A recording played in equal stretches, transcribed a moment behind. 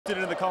inducted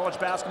into the College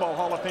Basketball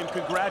Hall of Fame.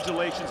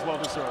 Congratulations, well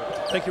deserved.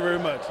 Thank you very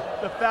much.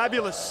 The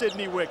fabulous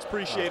Sidney Wicks.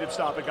 Appreciate it,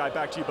 stopping guy.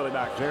 Back to you, Billy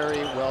Mack.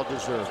 Very well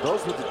deserved.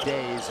 Those were the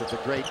days of the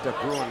great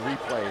Bruin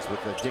replays with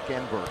Dick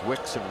Enberg,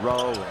 Wicks and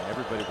Rowe, and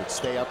everybody would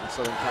stay up in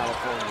Southern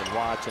California and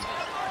watch. And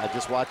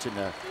just watching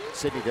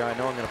Sidney there, I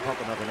know I'm going to pump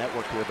another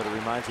network here, but it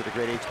reminds me of the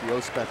great HBO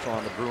special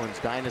on the Bruins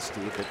dynasty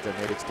that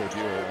made its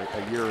debut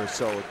a year or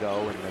so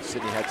ago. And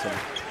Sidney had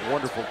some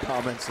wonderful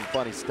comments and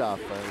funny stuff.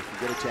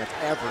 If you get a chance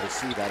ever to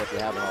see that, if you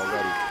haven't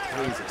already,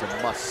 please, it's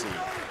a must-see.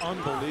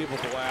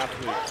 Unbelievable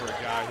athlete for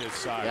a guy his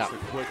size. Yeah. The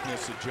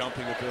quickness, the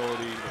jumping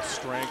ability, the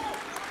strength.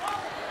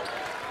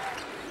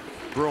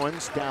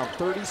 Bruins down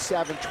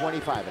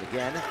 37-25, and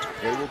again,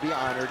 they will be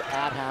honored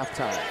at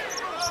halftime.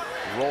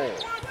 Roll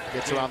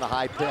gets around the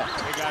high pick.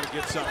 They got to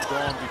get something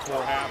going before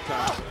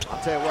halftime.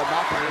 I'll tell you what,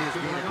 Malcolm Lee is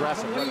being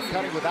aggressive. Whether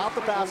cutting without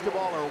the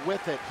basketball or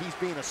with it, he's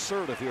being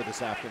assertive here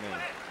this afternoon.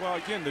 Well,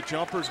 again, the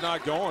jumper's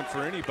not going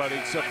for anybody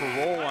except for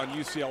Roll on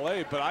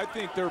UCLA, but I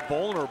think they're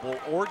vulnerable.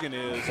 Oregon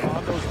is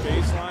on those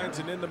baselines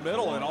and in the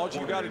middle, and all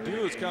you got to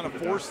do is kind of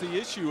force the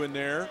issue in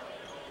there.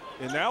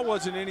 And that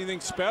wasn't anything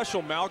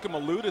special. Malcolm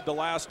eluded the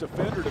last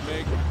defender to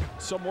make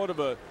somewhat of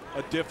a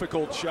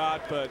difficult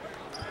shot, but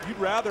you'd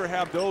rather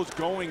have those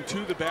going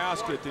to the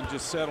basket than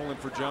just settling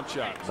for jump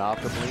shots.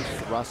 Malcolm Lee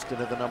thrust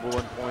into the #1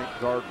 point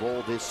guard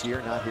role this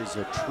year, not his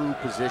true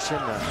position.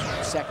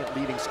 Second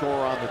leading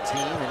scorer on the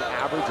team, an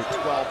average of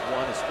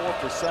 12-1. Is 4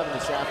 for 7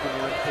 this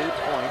afternoon, 8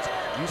 points.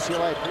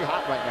 UCLA pretty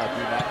hot right now,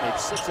 D-Mac. Made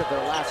 6 of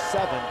their last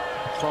 7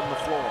 from the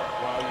floor.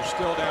 Well, you're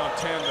still down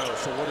 10 though,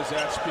 so what does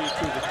that speak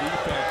to? The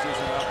defense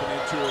isn't up and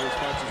into it as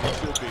much as it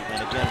should be.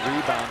 And again,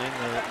 rebounding,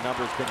 the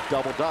number's been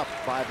doubled up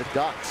by the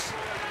Ducks.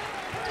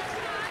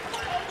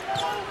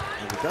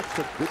 And the Ducks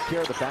took good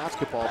care of the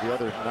basketball the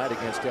other night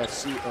against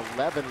SC.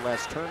 11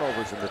 less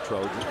turnovers in the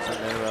Trojans, and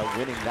they're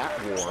winning that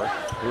war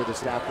here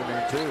this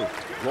afternoon too.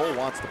 Roll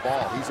wants the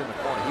ball. He's in the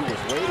corner. He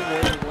was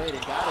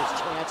waiting. Got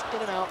his chance.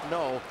 In and out.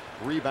 No.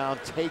 Rebound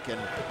taken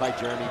by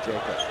Jeremy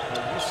Jacob.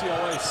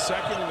 UCLA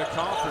second in the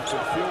conference in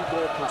field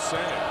goal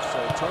percentage, so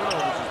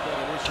turnovers has been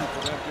an issue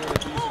for them doing a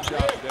decent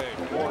job today.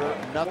 Porter,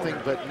 nothing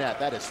but net.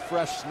 That is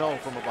fresh snow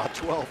from about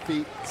 12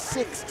 feet.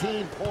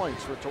 16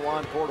 points for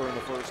Tajuan Porter in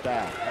the first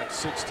half. Had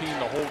 16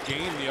 the whole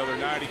game the other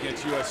night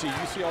against USC.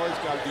 UCLA's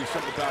got to do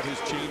something about his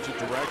change of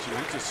direction.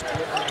 He's just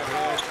splitting that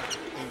edge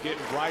and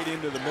getting right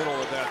into the middle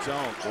of that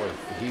zone. Boy,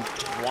 he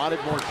wanted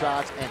more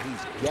shots, and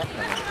he's getting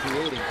them and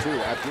creating too.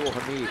 Abdul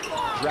Hamid.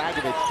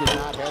 Dragovic did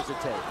not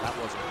hesitate. That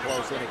wasn't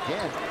close. And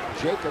again,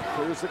 Jacob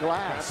clears the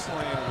glass. That's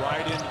playing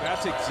right in.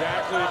 That's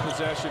exactly the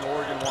possession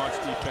Oregon wants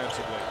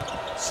defensively.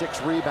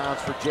 6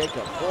 rebounds for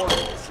Jacob.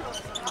 Porter.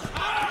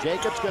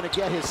 Jacob's going to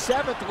get his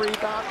 7th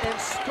rebound and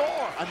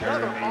score.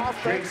 Another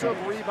offensive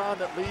rebound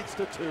that leads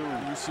to 2.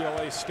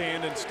 UCLA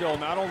standing still.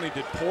 Not only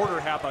did Porter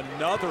have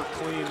another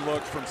clean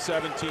look from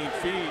 17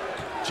 feet,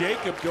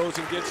 Jacob goes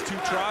and gets 2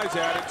 tries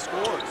at it,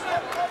 scores.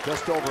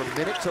 Just over a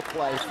minute to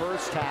play,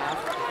 first half.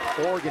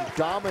 Oregon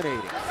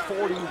dominating,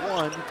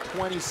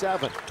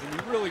 41-27. And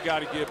you really got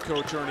to give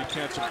Coach Ernie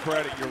Kent some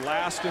credit. You're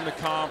last in the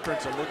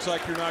conference. It looks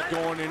like you're not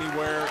going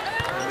anywhere.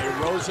 And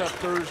they rose up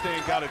Thursday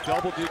and got a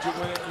double-digit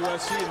win at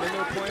USC, and then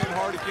they're playing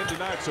hard again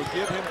tonight. So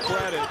give him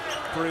credit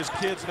for his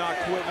kids not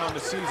quitting on the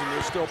season.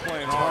 They're still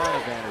playing hard.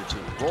 Ton of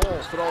energy.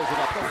 Roll throws it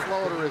up. The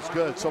floater is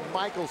good. So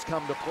Michael's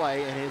come to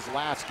play in his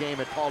last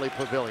game at Pauley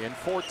Pavilion.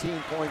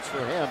 14 points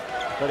for him.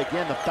 But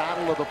again, the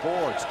battle of the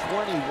boards,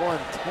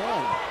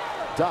 21-10.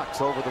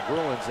 Ducks over the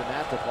Bruins in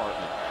that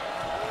department.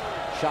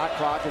 Shot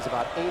clock is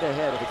about 8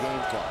 ahead of the game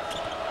clock.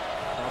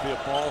 That'll be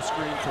a ball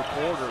screen for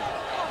Porter.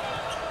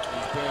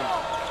 He's been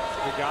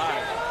the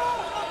guy.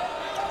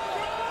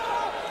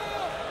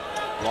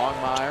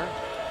 Longmire,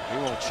 he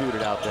won't shoot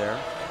it out there.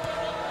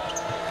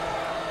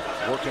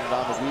 Working it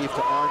on the weave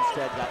to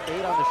Armstead. Got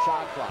 8 on the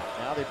shot clock.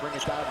 Now they bring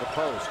it down to the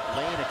post.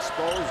 Lane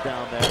exposed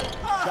down there.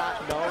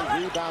 Shot no,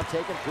 rebound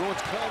taken.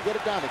 Bruins can get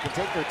it down. They can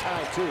take their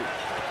time too.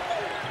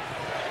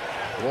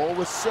 Roll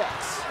with 6.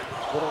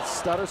 Little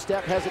stutter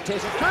step,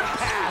 hesitation. Good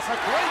pass, a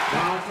great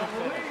pass.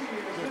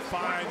 Good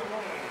find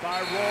by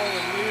Roll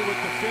and Lee with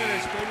the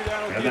finish. Maybe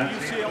that'll give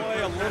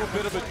UCLA a little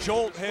bit of a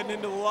jolt heading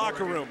into the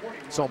locker room.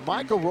 So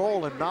Michael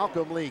Roll and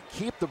Malcolm Lee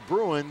keep the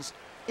Bruins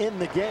in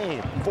the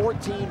game.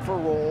 14 for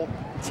Roll,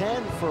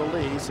 10 for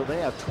Lee, so they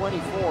have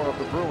 24 of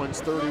the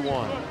Bruins'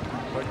 31.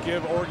 But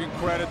give Oregon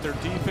credit, their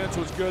defense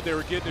was good. They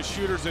were getting the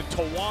shooters, and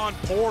Tajuan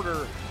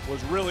Porter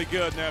was really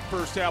good in that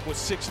first half with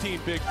 16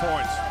 big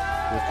points.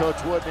 With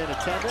Coach Wooden in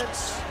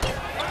attendance,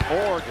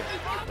 Oregon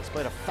has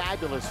played a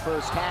fabulous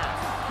first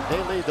half. They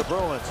lead the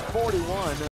Bruins 41